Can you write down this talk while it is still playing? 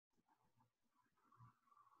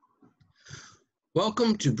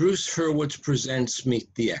Welcome to Bruce Hurwitz Presents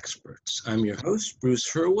Meet the Experts. I'm your host,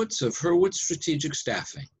 Bruce Hurwitz of Hurwitz Strategic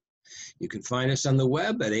Staffing. You can find us on the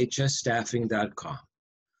web at hsstaffing.com.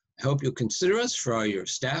 I hope you'll consider us for all your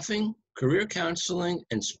staffing, career counseling,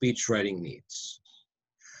 and speech writing needs.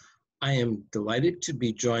 I am delighted to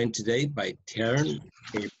be joined today by Taryn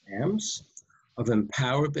Abrahams of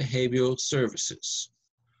Empower Behavioral Services.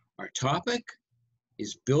 Our topic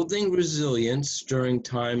is building resilience during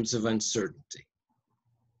times of uncertainty.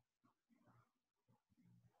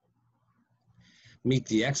 Meet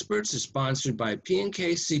the Experts is sponsored by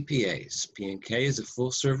P&K CPAs. P&K is a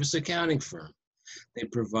full-service accounting firm. They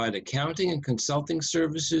provide accounting and consulting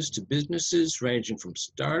services to businesses ranging from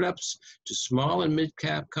startups to small and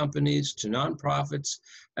mid-cap companies to nonprofits,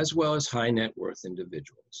 as well as high-net-worth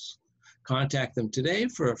individuals. Contact them today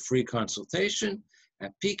for a free consultation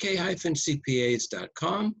at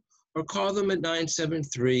pk-cpas.com or call them at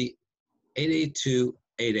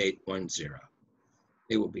 973-882-8810.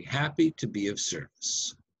 They will be happy to be of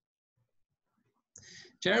service.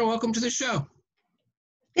 Taryn, welcome to the show.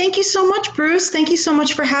 Thank you so much, Bruce. Thank you so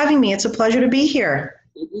much for having me. It's a pleasure to be here.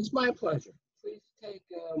 It is my pleasure. Please take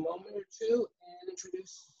a moment or two and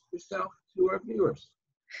introduce yourself to our viewers.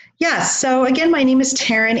 Yes. So again, my name is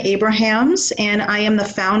Taryn Abrahams, and I am the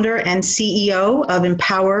founder and CEO of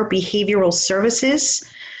Empower Behavioral Services.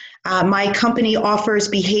 My company offers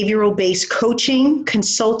behavioral-based coaching,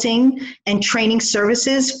 consulting, and training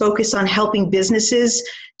services focused on helping businesses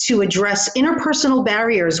to address interpersonal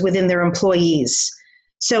barriers within their employees.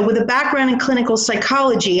 So with a background in clinical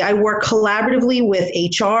psychology, I work collaboratively with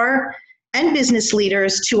HR and business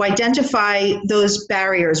leaders to identify those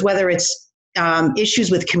barriers, whether it's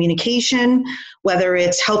issues with communication, whether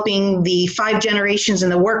it's helping the 5 generations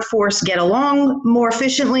in the workforce get along more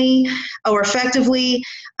efficiently or effectively,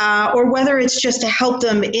 or whether it's just to help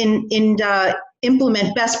them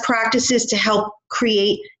implement best practices to help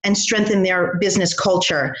create and strengthen their business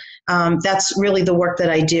culture. That's really the work that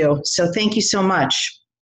I do. So thank you so much.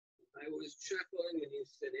 I was chuckling when you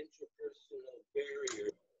said interpersonal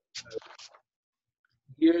barrier.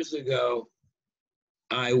 Years ago,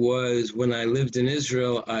 when I lived in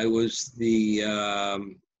Israel, I worked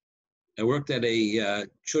at a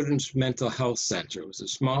children's mental health center. It was a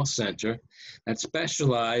small center that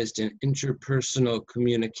specialized in interpersonal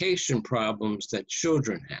communication problems that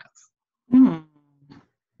children have. Mm.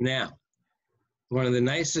 Now, one of the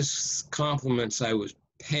nicest compliments I was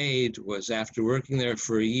paid was after working there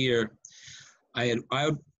for a year, I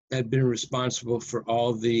had been responsible for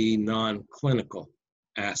all the non-clinical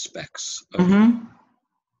aspects of it.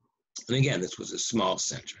 And again, this was a small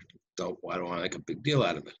center. I don't want to make a big deal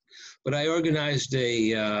out of it. But I organized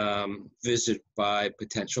a visit by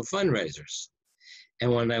potential fundraisers.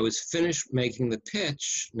 And when I was finished making the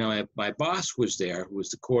pitch, my boss was there, who was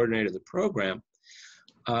the coordinator of the program.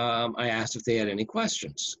 I asked if they had any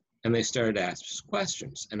questions. And they started asking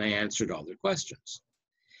questions. And I answered all their questions.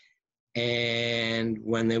 And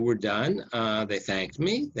when they were done, they thanked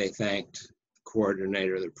me. They thanked the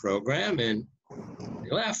coordinator of the program, and they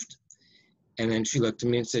left. And then she looked at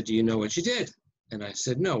me and said, "Do you know what you did?" And I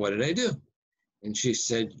said, "No, what did I do?" And she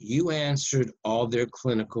said, "You answered all their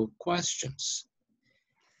clinical questions."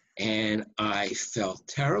 And I felt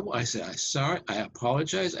terrible. I said, "I'm sorry, I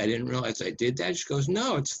apologize. I didn't realize I did that." She goes,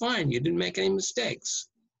 "No, it's fine. You didn't make any mistakes."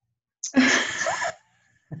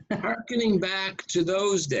 Harkening back to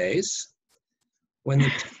those days, when the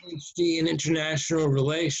PhD in international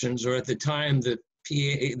relations, or at the time the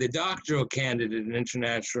doctoral candidate in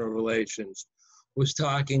international relations, was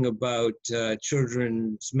talking about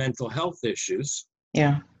children's mental health issues.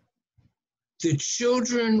 Yeah. The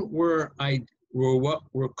children were what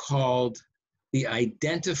were called the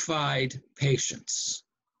identified patients.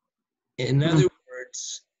 In other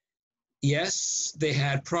words, yes, they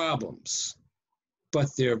had problems,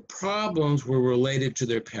 but their problems were related to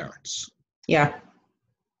their parents. Yeah.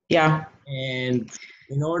 Yeah. And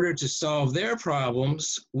in order to solve their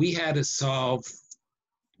problems, I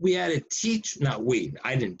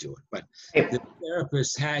didn't do it, but the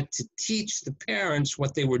therapist had to teach the parents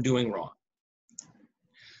what they were doing wrong.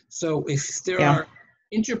 So if there are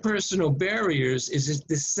interpersonal barriers, is it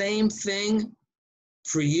the same thing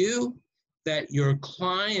for you, that your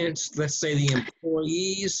clients, let's say the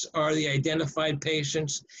employees are the identified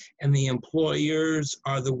patients and the employers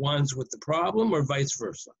are the ones with the problem, or vice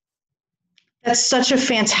versa? That's such a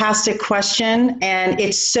fantastic question, and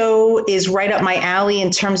it so is right up my alley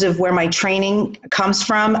in terms of where my training comes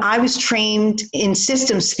from. I was trained in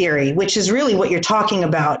systems theory, which is really what you're talking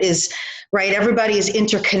about, is, right, everybody is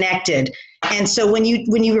interconnected. And so when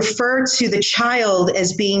you refer to the child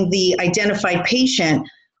as being the identified patient,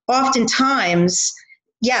 oftentimes,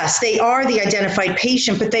 yes, they are the identified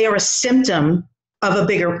patient, but they are a symptom of a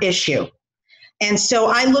bigger issue. And so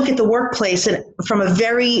I look at the workplace from a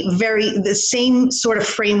the same sort of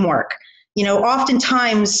framework.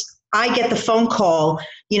 Oftentimes I get the phone call,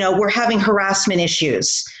 we're having harassment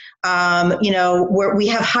issues. We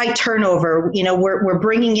have high turnover, we're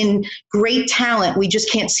bringing in great talent. We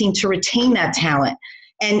just can't seem to retain that talent.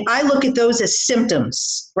 And I look at those as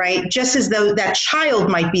symptoms, right? Just as though that child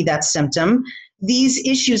might be that symptom, these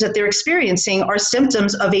issues that they're experiencing are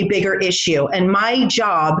symptoms of a bigger issue. And my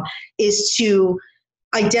job is to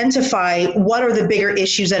identify what are the bigger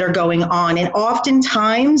issues that are going on. And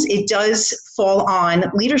oftentimes it does fall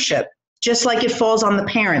on leadership, just like it falls on the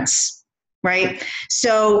parents, right?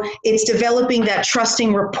 So it's developing that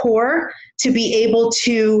trusting rapport to be able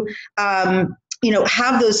to,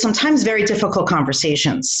 have those sometimes very difficult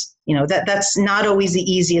conversations. That's not always the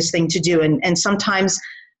easiest thing to do. And sometimes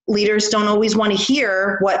leaders don't always want to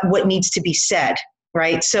hear what needs to be said,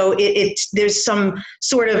 right? So there's some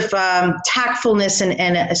sort of tactfulness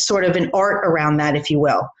and a sort of an art around that, if you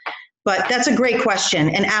will. But that's a great question.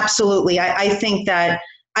 And absolutely, I think that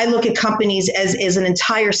I look at companies as an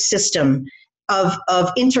entire system of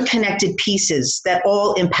interconnected pieces that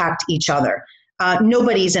all impact each other.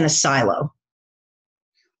 Nobody's in a silo.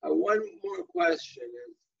 One more question.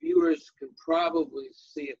 Viewers can probably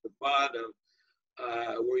see at the bottom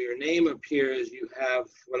where your name appears, you have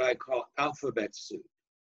what I call alphabet soup.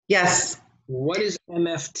 Yes. What is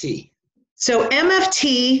MFT? So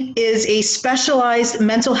MFT is a specialized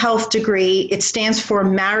mental health degree. It stands for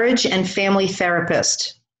Marriage and Family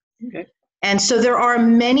Therapist. Okay. And so there are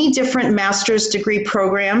many different master's degree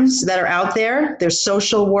programs that are out there. There's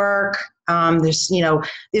social work.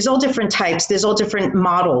 There's all different types. There's all different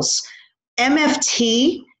models.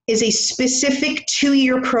 MFT is a specific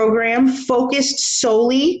 2-year program focused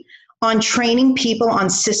solely on training people on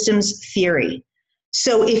systems theory.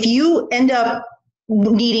 So if you end up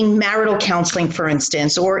needing marital counseling, for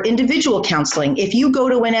instance, or individual counseling, if you go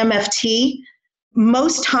to an MFT,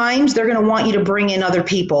 most times they're going to want you to bring in other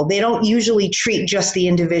people. They don't usually treat just the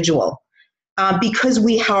individual because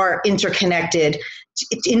we are interconnected.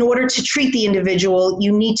 In order to treat the individual,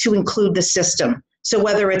 you need to include the system. So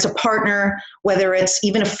whether it's a partner, whether it's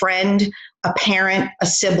even a friend, a parent, a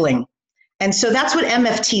sibling. And so that's what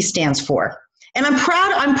MFT stands for. And I'm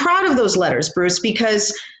proud of those letters, Bruce,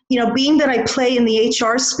 because, being that I play in the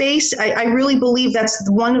HR space, I really believe that's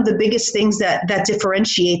one of the biggest things that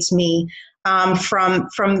differentiates me from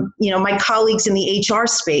my colleagues in the HR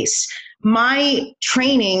space. My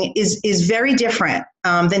training is very different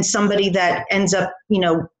than somebody that ends up,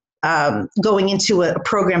 going into a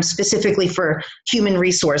program specifically for human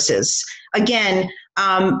resources. Again,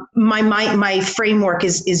 my framework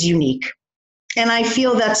is unique. And I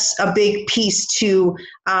feel that's a big piece to,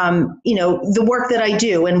 the work that I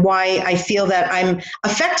do, and why I feel that I'm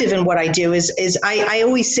effective in what I do is I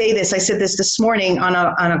always say this. I said this morning on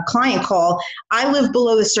a client call. I live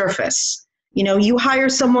below the surface. You hire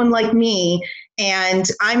someone like me, and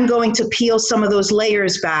I'm going to peel some of those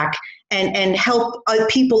layers back and help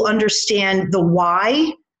people understand the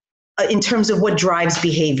why in terms of what drives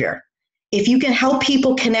behavior. If you can help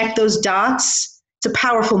people connect those dots, it's a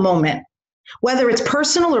powerful moment, whether it's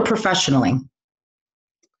personal or professionally.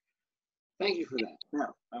 Thank you for that.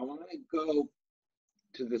 Now, I want to go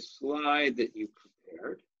to the slide that you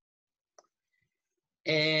prepared.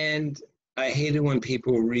 And I hate it when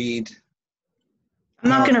people read. I'm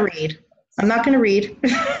not going to read.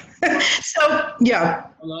 So, yeah.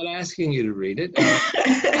 I'm not asking you to read it.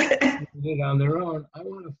 Read it on their own. I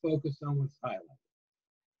want to focus on what's highlighted.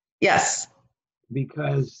 Yes.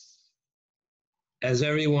 Because as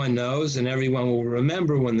everyone knows, and everyone will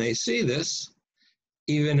remember when they see this,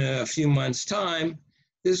 even a few months' time,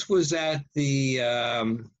 this was at the,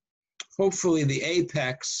 hopefully the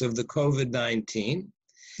apex of the COVID-19.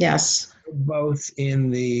 Yes. Both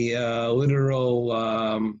in the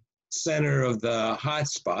literal center of the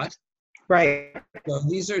hotspot. Right. So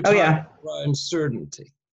these are times of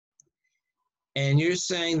uncertainty. And you're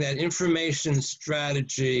saying that information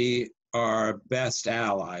strategy are best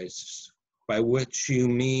allies, by which you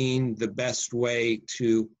mean the best way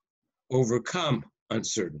to overcome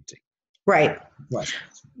uncertainty. Right.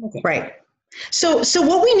 Okay. Right. So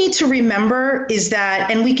what we need to remember is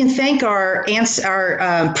that, and we can thank our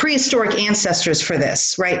prehistoric ancestors for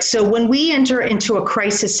this, right? So when we enter into a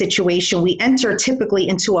crisis situation, we enter typically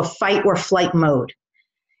into a fight or flight mode.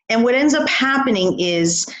 And what ends up happening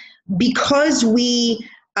is, because we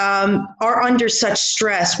are under such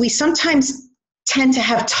stress, we sometimes tend to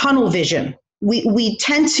have tunnel vision. We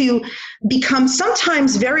tend to become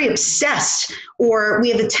sometimes very obsessed, or we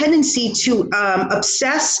have a tendency to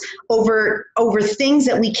obsess over things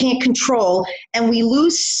that we can't control, and we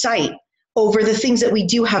lose sight over the things that we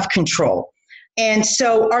do have control. And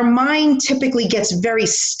so our mind typically gets very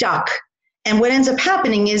stuck. And what ends up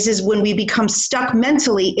happening is when we become stuck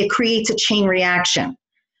mentally, it creates a chain reaction,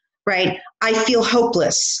 right? I feel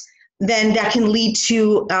hopeless. Then that can lead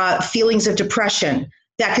to feelings of depression.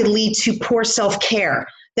 That could lead to poor self-care.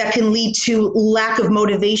 That can lead to lack of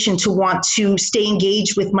motivation to want to stay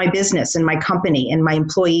engaged with my business and my company and my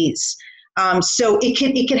employees. So it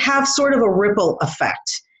could have sort of a ripple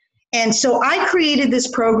effect. And so I created this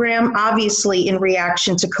program, obviously, in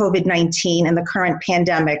reaction to COVID-19 and the current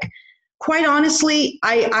pandemic. Quite honestly,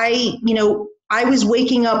 I was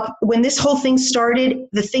waking up when this whole thing started.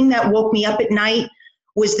 The thing that woke me up at night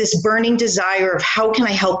was this burning desire of how can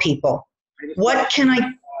I help people?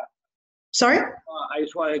 Sorry? I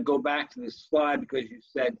just wanted to go back to this slide because you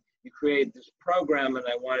said you created this program, and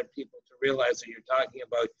I wanted people to realize that you're talking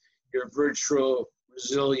about your virtual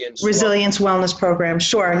resilience wellness program.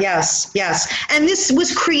 Sure. Yes. And this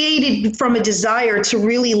was created from a desire to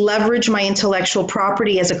really leverage my intellectual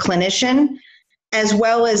property as a clinician, as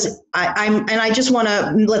well as I just want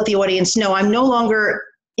to let the audience know I'm no longer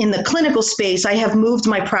in the clinical space. I have moved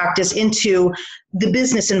my practice into the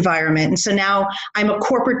business environment. And so now I'm a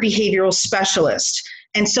corporate behavioral specialist.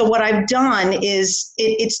 And so what I've done is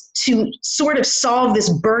it's to sort of solve this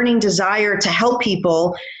burning desire to help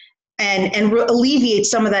people and alleviate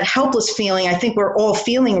some of that helpless feeling I think we're all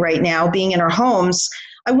feeling right now being in our homes.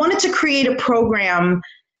 I wanted to create a program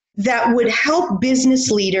that would help business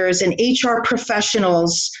leaders and HR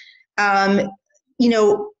professionals,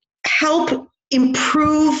 help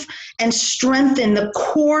improve and strengthen the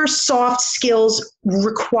core soft skills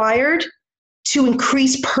required to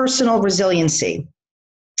increase personal resiliency.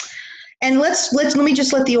 And let me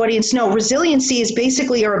just let the audience know, resiliency is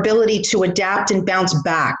basically our ability to adapt and bounce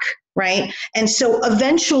back, right? And so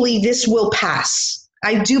eventually this will pass.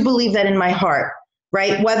 I do believe that in my heart,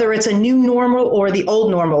 right? Whether it's a new normal or the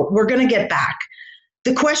old normal, we're going to get back.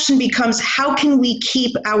 The question becomes, how can we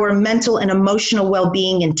keep our mental and emotional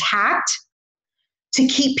well-being intact to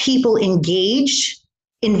keep people engaged,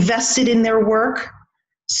 invested in their work,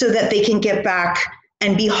 so that they can get back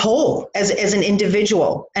and be whole as an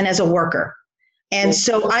individual and as a worker. And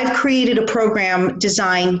so I've created a program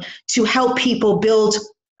designed to help people build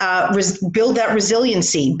that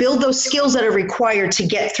resiliency, build those skills that are required to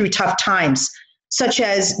get through tough times, such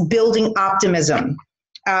as building optimism,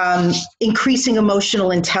 increasing emotional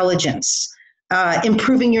intelligence,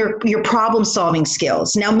 improving your problem-solving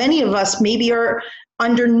skills. Now, many of us maybe are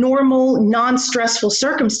under normal, non-stressful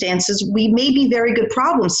circumstances, we may be very good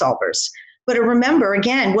problem solvers. But remember,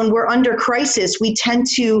 again, when we're under crisis, we tend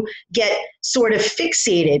to get sort of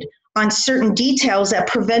fixated on certain details that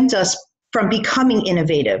prevent us from becoming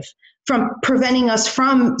innovative, from preventing us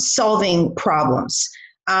from solving problems.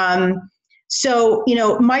 So,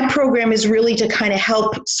 my program is really to kind of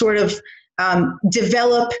help sort of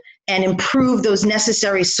develop and improve those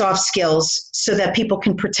necessary soft skills so that people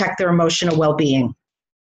can protect their emotional well-being.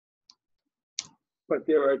 But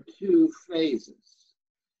there are two phases.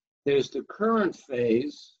 There's the current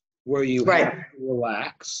phase where you have to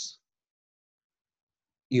relax.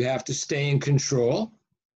 You have to stay in control.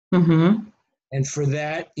 Mm-hmm. And for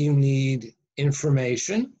that, you need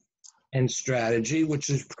information and strategy, which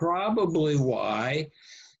is probably why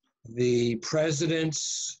the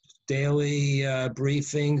president's daily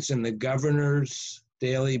briefings and the governor's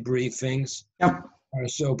daily briefings are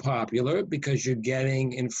so popular, because you're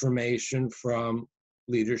getting information from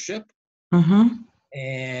leadership. Mm-hmm.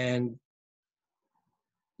 And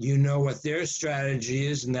you know what their strategy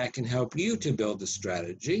is, and that can help you to build a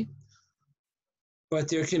strategy. But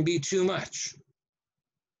there can be too much,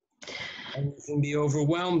 and you can be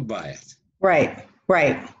overwhelmed by it. Right.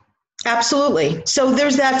 Absolutely. So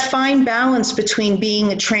there's that fine balance between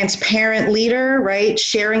being a transparent leader, right?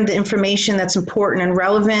 Sharing the information that's important and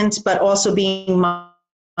relevant, but also being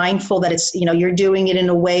mindful that it's, you're doing it in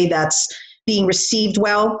a way that's being received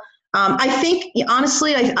well. I think,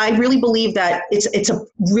 honestly, I really believe that it's a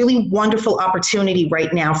really wonderful opportunity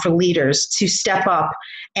right now for leaders to step up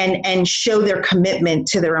and show their commitment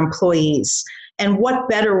to their employees. And what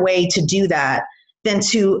better way to do that than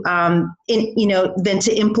to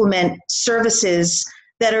implement services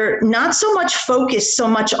that are not so much focused so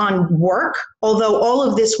much on work, although all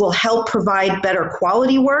of this will help provide better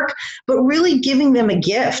quality work, but really giving them a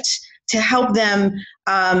gift to help them,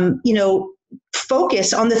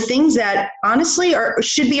 focus on the things that honestly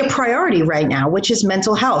should be a priority right now, which is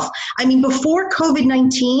mental health. I mean, before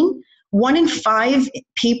COVID-19, 1 in 5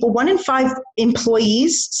 people, 1 in 5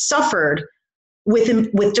 employees suffered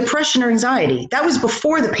with depression or anxiety. That was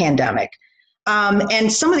before the pandemic.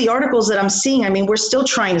 And some of the articles that I'm seeing, I mean, we're still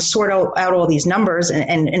trying to sort out all these numbers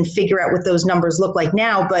and figure out what those numbers look like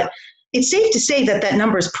now, but it's safe to say that that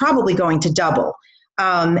number is probably going to double.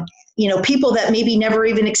 People that maybe never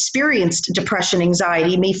even experienced depression,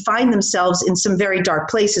 anxiety may find themselves in some very dark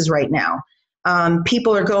places right now.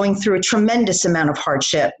 People are going through a tremendous amount of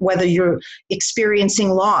hardship, whether you're experiencing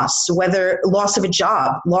loss, whether loss of a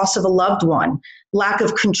job, loss of a loved one, lack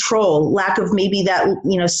of control, lack of maybe that,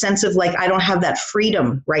 sense of like, I don't have that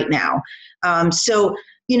freedom right now. It's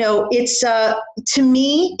to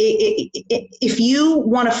me, if you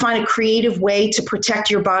want to find a creative way to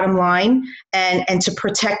protect your bottom line and to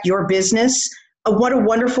protect your business, what a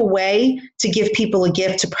wonderful way to give people a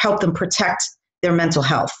gift to help them protect their mental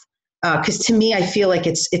health. Because to me, I feel like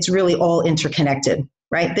it's really all interconnected,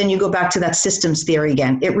 right? Then you go back to that systems theory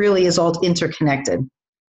again. It really is all interconnected.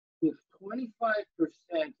 With 25%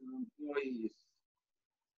 of employees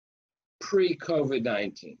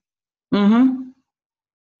pre-COVID-19,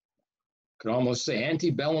 could almost say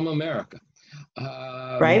antebellum America,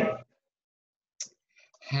 right,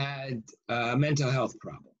 had mental health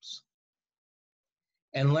problems.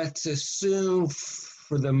 And let's assume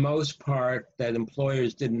for the most part that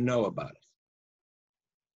employers didn't know about it,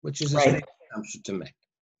 which is a safe assumption to make.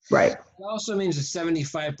 Right. It also means that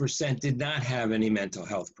 75% did not have any mental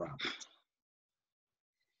health problems.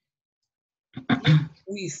 If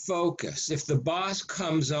we focus, if the boss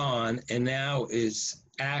comes on and now is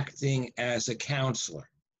acting as a counselor,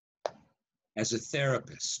 as a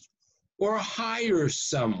therapist, or hires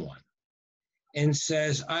someone and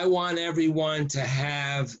says, I want everyone to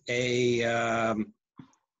have a,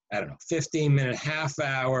 15-minute,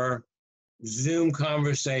 half-hour Zoom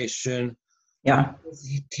conversation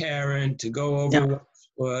with Taryn to go over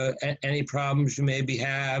any problems you may be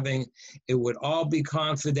having. It would all be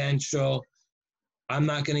confidential. I'm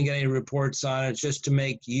not going to get any reports on it, just to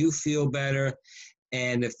make you feel better.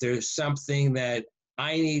 And if there's something that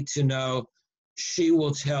I need to know, she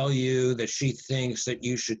will tell you that she thinks that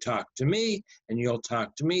you should talk to me, and you'll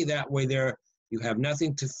talk to me. That way you have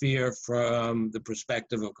nothing to fear from the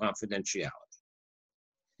perspective of confidentiality.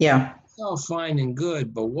 Yeah. It's all fine and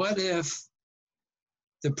good, but what if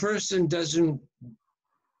the person doesn't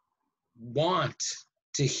want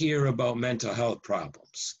to hear about mental health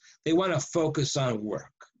problems? They want to focus on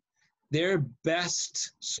work. Their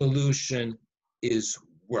best solution is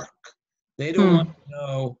work. They don't want to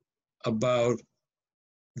know about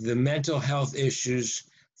the mental health issues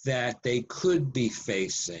that they could be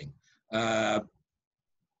facing. I'll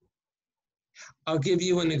give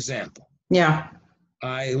you an example. Yeah.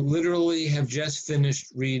 I literally have just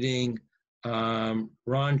finished reading Ron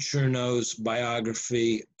Chernow's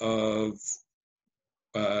biography of,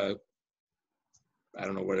 I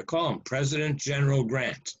don't know what to call him, President General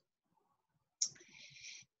Grant.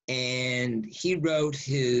 And he wrote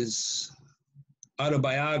his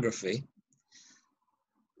autobiography,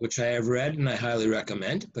 which I have read and I highly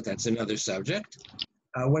recommend, but that's another subject,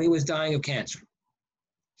 when he was dying of cancer.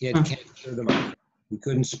 He had cancer of the mouth. He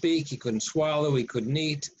couldn't speak, he couldn't swallow, he couldn't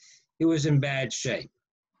eat. He was in bad shape.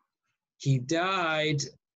 He died,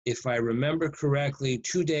 if I remember correctly,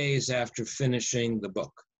 2 days after finishing the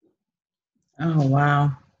book. Oh,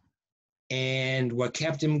 wow. And what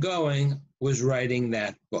kept him going was writing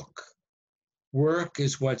that book. Work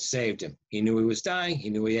is what saved him. He knew he was dying. He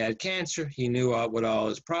knew he had cancer. He knew what all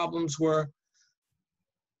his problems were.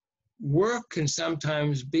 Work can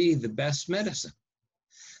sometimes be the best medicine.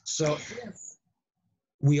 So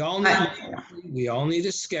we all need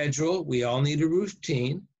a schedule. We all need a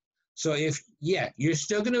routine. So you're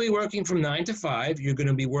still going to be working from 9 to 5. You're going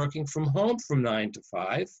to be working from home from 9 to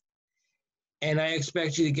 5. And I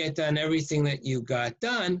expect you to get done everything that you got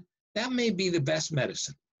done. That may be the best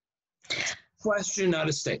medicine. Question, not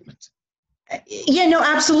a statement. Yeah, no,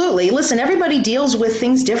 absolutely. Listen, everybody deals with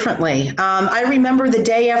things differently. I remember the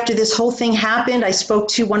day after this whole thing happened, I spoke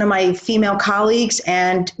to one of my female colleagues,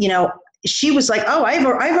 and, she was like, oh, I've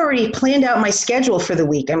already planned out my schedule for the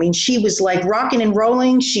week. I mean, she was like rocking and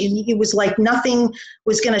rolling. It was like nothing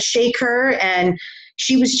was going to shake her, and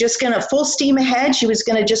she was just going to full steam ahead. She was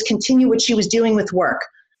going to just continue what she was doing with work.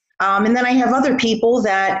 And then I have other people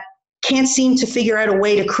that can't seem to figure out a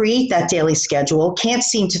way to create that daily schedule, can't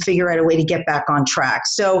seem to figure out a way to get back on track.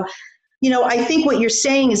 So I think what you're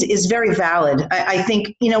saying is very valid. I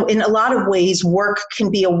think, in a lot of ways, work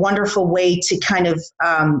can be a wonderful way to kind of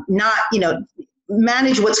not,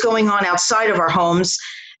 manage what's going on outside of our homes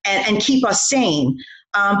and keep us sane.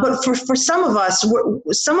 But for some of us,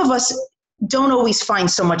 don't always find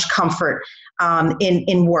so much comfort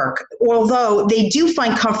in work. Although they do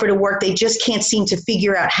find comfort at work, they just can't seem to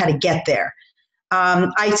figure out how to get there.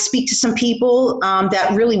 I speak to some people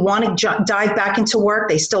that really want to dive back into work.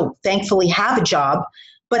 They still thankfully have a job,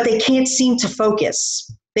 but they can't seem to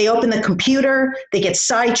focus. They open the computer, they get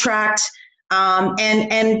sidetracked.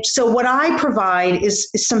 And so what I provide is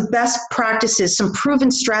some best practices, some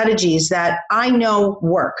proven strategies that I know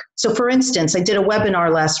work. So for instance, I did a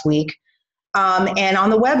webinar last week. And on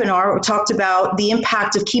the webinar, we talked about the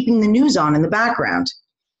impact of keeping the news on in the background.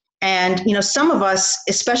 And, some of us,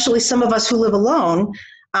 especially some of us who live alone,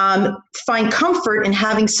 find comfort in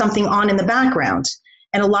having something on in the background.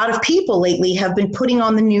 And a lot of people lately have been putting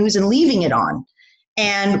on the news and leaving it on.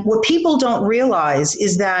 And what people don't realize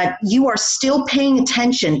is that you are still paying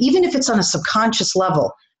attention, even if it's on a subconscious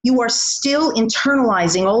level. You are still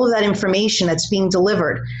internalizing all of that information that's being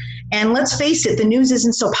delivered. And let's face it, the news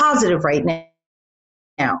isn't so positive right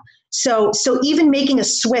now. So even making a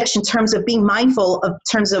switch in terms of being mindful of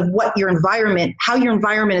terms of what your environment, how your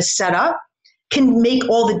environment is set up, can make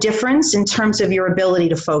all the difference in terms of your ability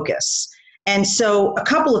to focus. And so a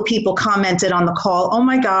couple of people commented on the call, oh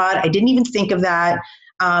my God, I didn't even think of that.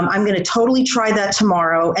 I'm going to totally try that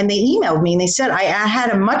tomorrow. And they emailed me and they said, I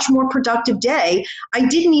had a much more productive day. I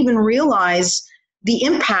didn't even realize the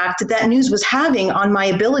impact that news was having on my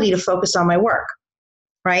ability to focus on my work,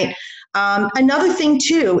 right? Another thing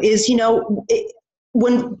too is,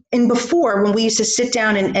 when we used to sit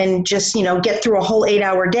down and just, get through a whole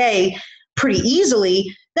 8-hour day pretty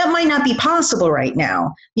easily, that might not be possible right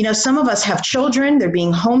now. Some of us have children, they're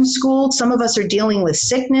being homeschooled. Some of us are dealing with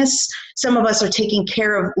sickness. Some of us are taking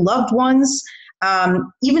care of loved ones.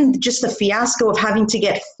 Even just the fiasco of having to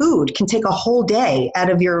get food can take a whole day out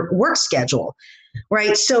of your work schedule,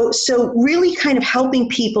 right? So really kind of helping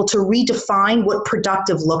people to redefine what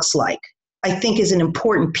productive looks like, I think, is an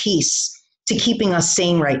important piece to keeping us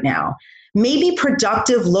sane right now. Maybe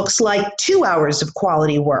productive looks like 2 hours of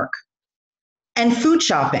quality work and food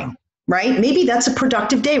shopping, right? Maybe that's a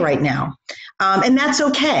productive day right now. And that's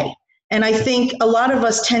okay. And I think a lot of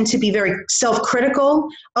us tend to be very self-critical.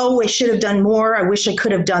 Oh, I should have done more. I wish I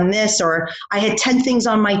could have done this. Or I had 10 things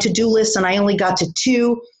on my to-do list and I only got to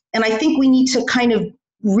 2. And I think we need to kind of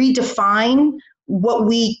redefine what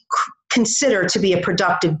we consider to be a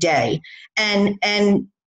productive day. And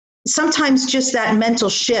sometimes just that mental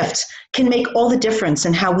shift can make all the difference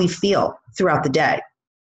in how we feel throughout the day.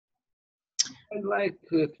 I'd like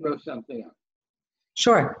to throw something out.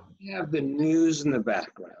 Sure. You have the news in the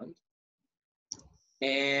background,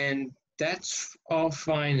 and that's all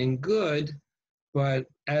fine and good, but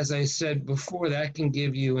as I said before, that can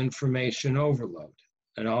give you information overload.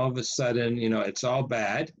 And all of a sudden, it's all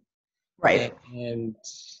bad. Right. And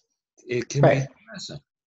it can Right. be depressing.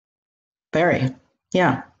 Very.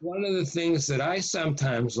 Yeah. One of the things that I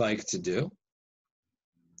sometimes like to do,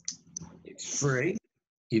 it's free.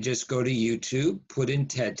 You just go to YouTube, put in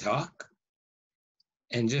TED Talk,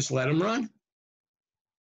 and just let them run.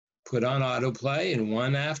 Put on autoplay and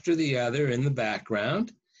one after the other in the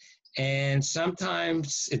background. And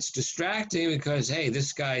sometimes it's distracting because, hey,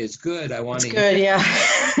 this guy is good. I want to. It's good, yeah.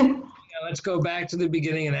 Let's go back to the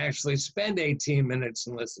beginning and actually spend 18 minutes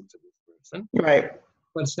and listen to this person. Right.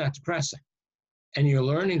 But it's not depressing. And you're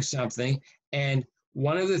learning something. And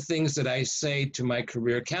one of the things that I say to my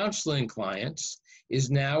career counseling clients is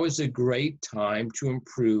now is a great time to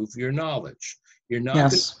improve your knowledge. You're not going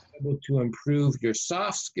to be able to improve your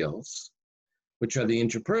soft skills, which are the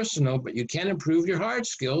interpersonal, but you can improve your hard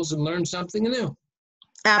skills and learn something new.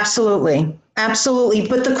 Absolutely. Absolutely.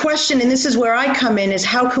 But the question, and this is where I come in, is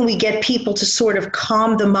how can we get people to sort of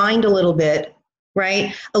calm the mind a little bit,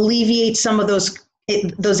 right? Alleviate some of those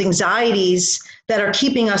anxieties that are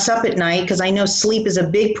keeping us up at night, because I know sleep is a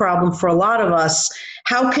big problem for a lot of us.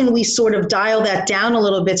 How can we sort of dial that down a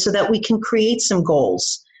little bit so that we can create some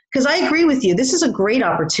goals? Because I agree with you. This is a great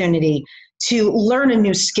opportunity to learn a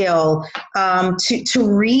new skill, to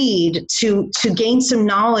read, to gain some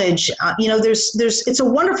knowledge. It's a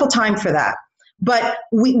wonderful time for that. But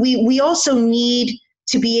we also need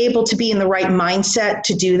to be able to be in the right mindset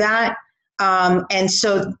to do that. And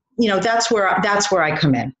so, that's where I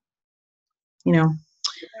come in. You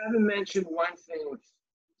haven't mentioned one thing which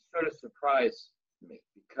sort of surprised me,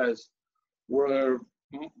 because we're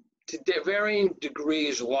to varying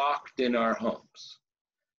degrees locked in our homes.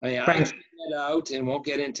 I mean, I Right. get out and won't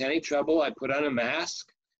get into any trouble. I put on a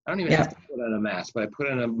mask. I don't even Yeah. have to put on a mask, but I put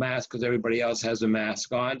on a mask because everybody else has a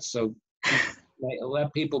mask on. So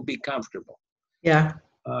let people be comfortable. Yeah.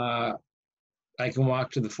 I can walk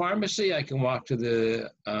to the pharmacy. I can walk to the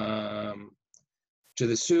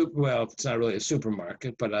soup. Well, it's not really a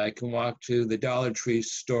supermarket, but I can walk to the Dollar Tree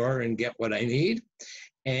store and get what I need,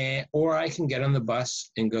 or I can get on the bus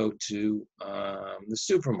and go to the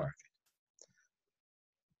supermarket.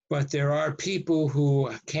 But there are people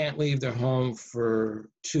who can't leave their home for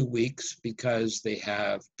 2 weeks because they've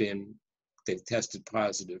tested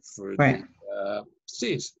positive for Right. the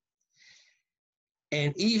disease.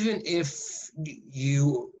 And even if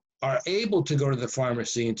you are able to go to the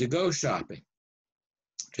pharmacy and to go shopping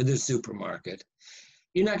to the supermarket,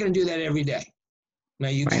 you're not going to do that every day. Now,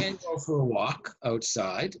 you Right. can go for a walk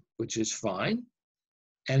outside, which is fine.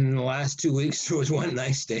 And in the last 2 weeks, there was one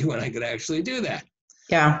nice day when I could actually do that.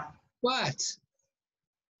 Yeah. But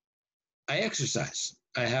I exercise.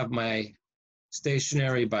 I have my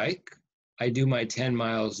stationary bike. I do my 10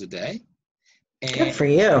 miles a day. And Good for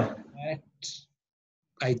you.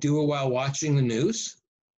 I do it while watching the news.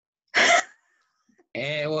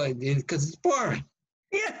 And because it's boring.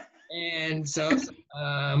 Yeah. And so,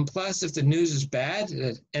 plus, if the news is bad,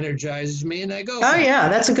 it energizes me, and I go. Oh yeah,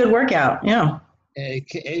 that's a good workout. Yeah.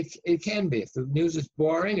 It can be. If the news is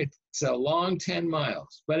boring, it's a long 10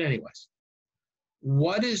 miles. But anyways,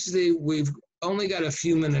 we've only got a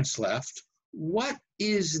few minutes left. What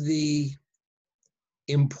is the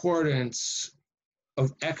importance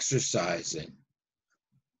of exercising?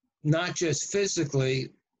 Not just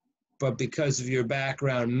physically, but because of your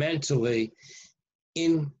background mentally,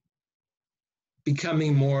 in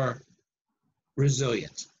becoming more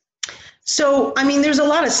resilient? So, I mean, there's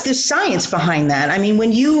science behind that. I mean,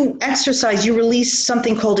 when you exercise, you release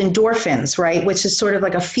something called endorphins, right? Which is sort of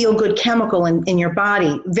like a feel-good chemical in your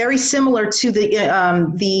body, very similar to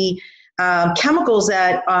the chemicals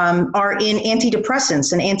that are in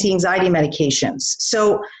antidepressants and anti-anxiety medications.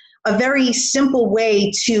 So a very simple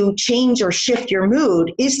way to change or shift your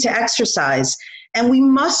mood is to exercise. And we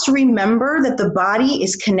must remember that the body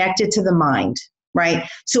is connected to the mind, right?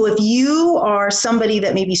 So if you are somebody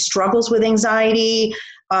that maybe struggles with anxiety,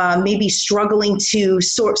 maybe struggling to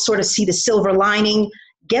sort of see the silver lining,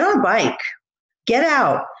 get on a bike, get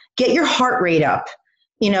out, get your heart rate up,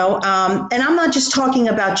 and I'm not just talking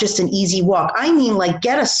about just an easy walk. I mean, like,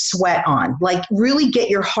 get a sweat on, like really get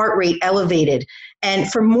your heart rate elevated,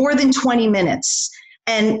 and for more than 20 minutes.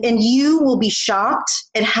 And you will be shocked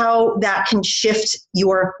at how that can shift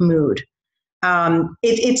your mood.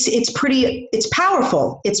 It's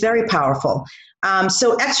powerful. It's very powerful.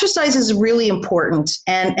 So exercise is really important.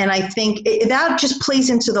 And I think that just plays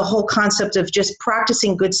into the whole concept of just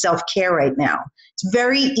practicing good self-care right now. It's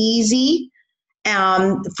very easy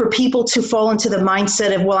for people to fall into the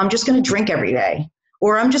mindset of, well, I'm just going to drink every day,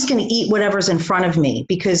 or I'm just going to eat whatever's in front of me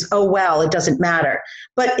because, oh, well, it doesn't matter.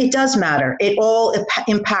 But it does matter. It all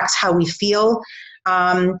impacts how we feel.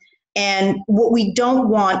 And what we don't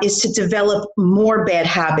want is to develop more bad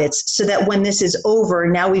habits so that when this is over,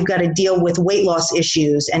 now we've got to deal with weight loss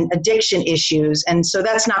issues and addiction issues. And so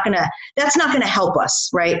that's not going to help us,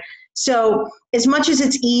 right? So as much as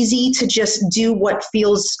it's easy to just do what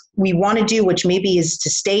feels we want to do, which maybe is to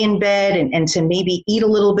stay in bed and to maybe eat a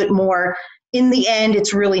little bit more, in the end,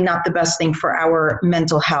 it's really not the best thing for our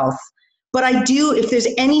mental health. But I do, if there's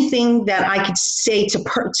anything that I could say to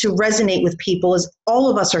resonate with people, is all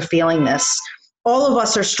of us are feeling this. All of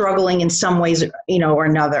us are struggling in some ways, or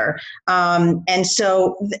another. And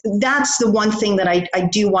so that's the one thing that I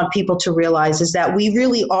do want people to realize, is that we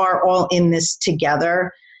really are all in this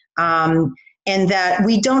together. And that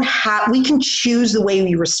we can choose the way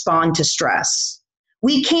we respond to stress.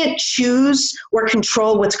 We can't choose or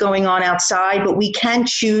control what's going on outside, but we can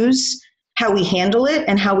choose how we handle it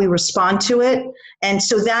and how we respond to it. And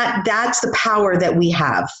so that's the power that we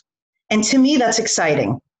have. And to me, that's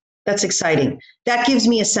exciting. That's exciting. That gives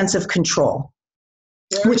me a sense of control,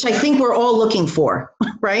 which I think we're all looking for,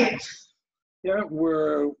 right? Yeah,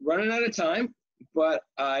 we're running out of time, but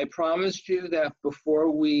I promised you that before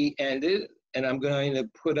we ended, and I'm going to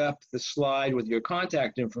put up the slide with your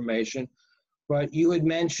contact information, but you had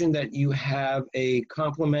mentioned that you have a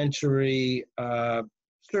complimentary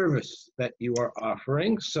service that you are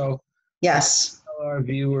offering. So yes, tell our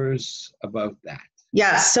viewers about that.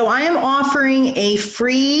 Yes, so I am offering a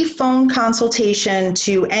free phone consultation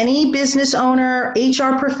to any business owner,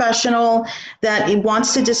 HR professional that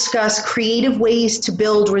wants to discuss creative ways to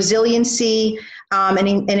build resiliency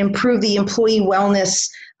and improve the employee wellness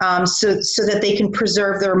so that they can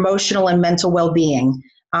preserve their emotional and mental well-being.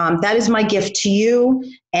 That is my gift to you,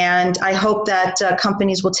 and I hope that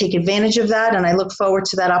companies will take advantage of that, and I look forward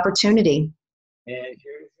to that opportunity. And here's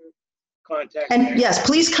your contact. And yes,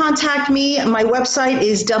 please contact me. My website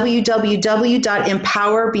is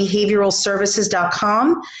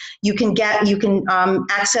www.empowerbehavioralservices.com. You can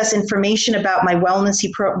access information about my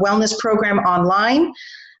wellness program online.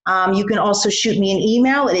 You can also shoot me an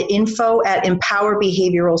email at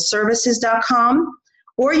info@empowerbehavioralservices.com,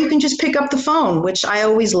 or you can just pick up the phone, which I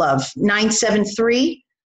always love,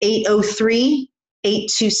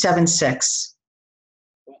 973-803-8276.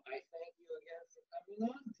 Well, I thank you again for coming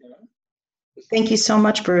on, Taryn. Thank you so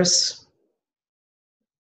much, Bruce.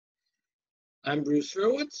 I'm Bruce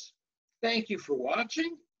Hurwitz. Thank you for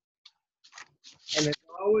watching. And as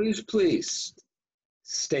always, please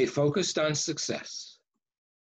stay focused on success.